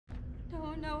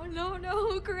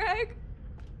No, Greg.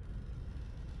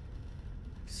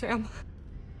 Sam.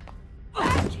 I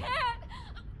can't!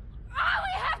 Oh,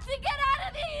 we have to get out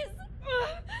of these!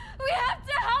 We have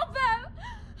to help him!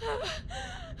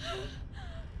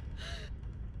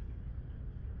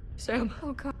 Sam.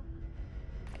 Oh, God.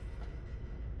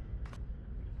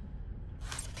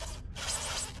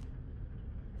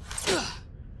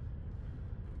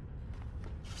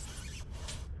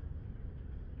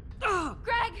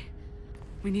 Greg!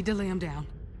 We need to lay him down.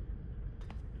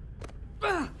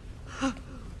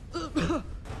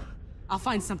 I'll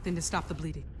find something to stop the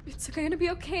bleeding. It's gonna be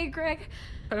okay, Greg.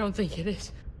 I don't think it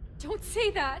is. Don't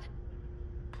say that.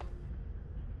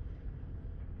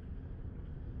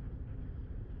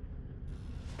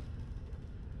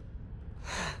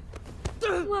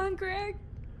 Come on, Greg.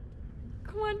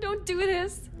 Come on, don't do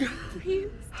this. Please,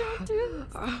 don't do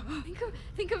this.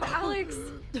 Think of Alex.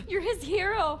 You're his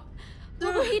hero.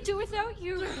 What will he do without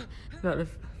you? Not a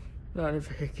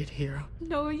very good hero.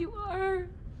 No, you are.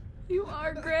 You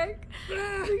are, Greg.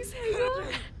 Please hang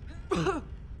on.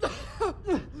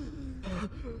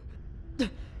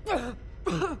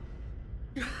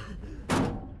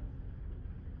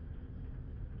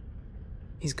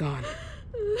 He's gone.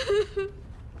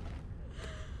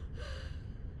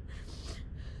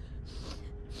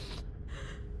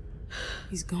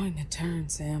 He's going to turn,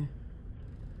 Sam.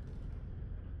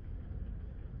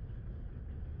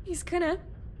 He's gonna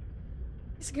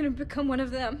become one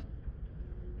of them.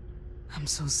 I'm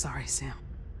so sorry, Sam.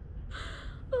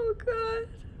 Oh, God.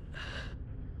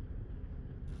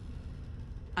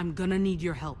 I'm gonna need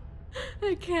your help.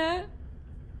 I can't.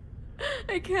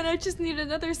 I just need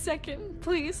another second,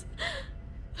 please.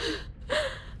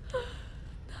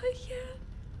 Not yet.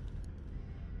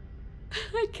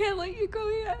 I can't let you go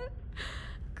yet.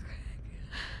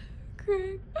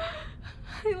 Greg,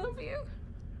 I love you.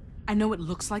 I know it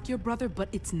looks like your brother, but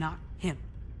it's not him.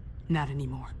 Not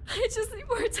anymore. I just need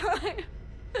more time.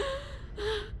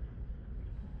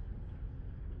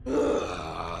 No,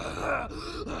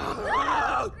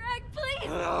 Greg, please!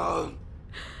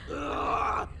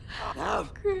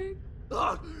 Greg.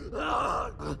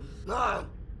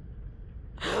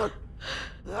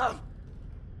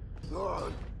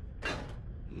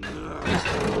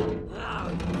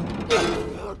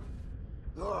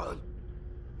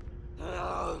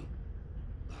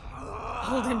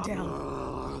 Hold him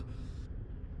down.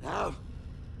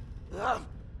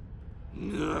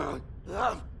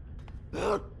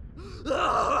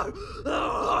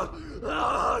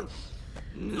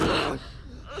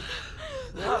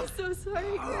 I'm so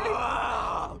sorry, Greg.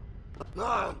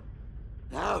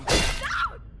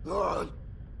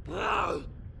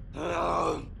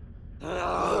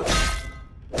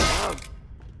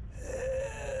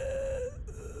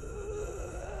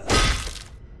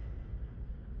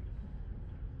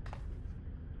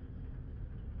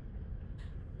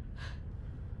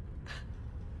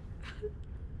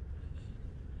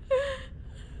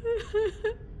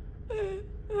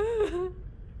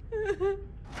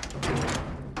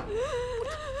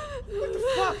 What the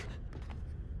fuck?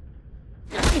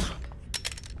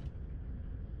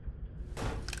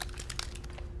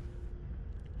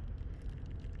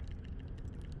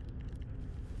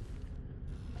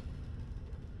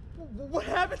 What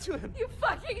happened to him? You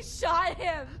fucking shot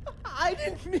him! I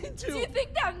didn't mean to! Do you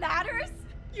think that matters?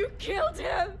 You killed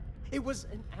him! It was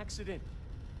an accident.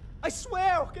 I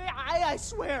swear, okay? I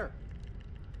swear.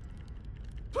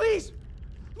 Please,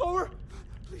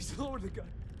 please lower the gun.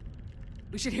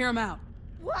 We should hear him out.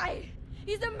 Why?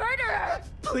 He's a murderer!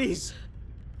 Please.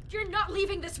 You're not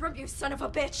leaving this room, you son of a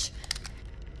bitch!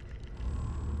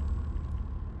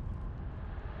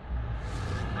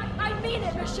 I mean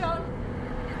it, Michonne!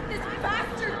 This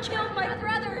bastard killed my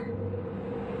brother!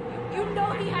 You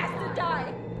know he has to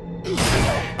die!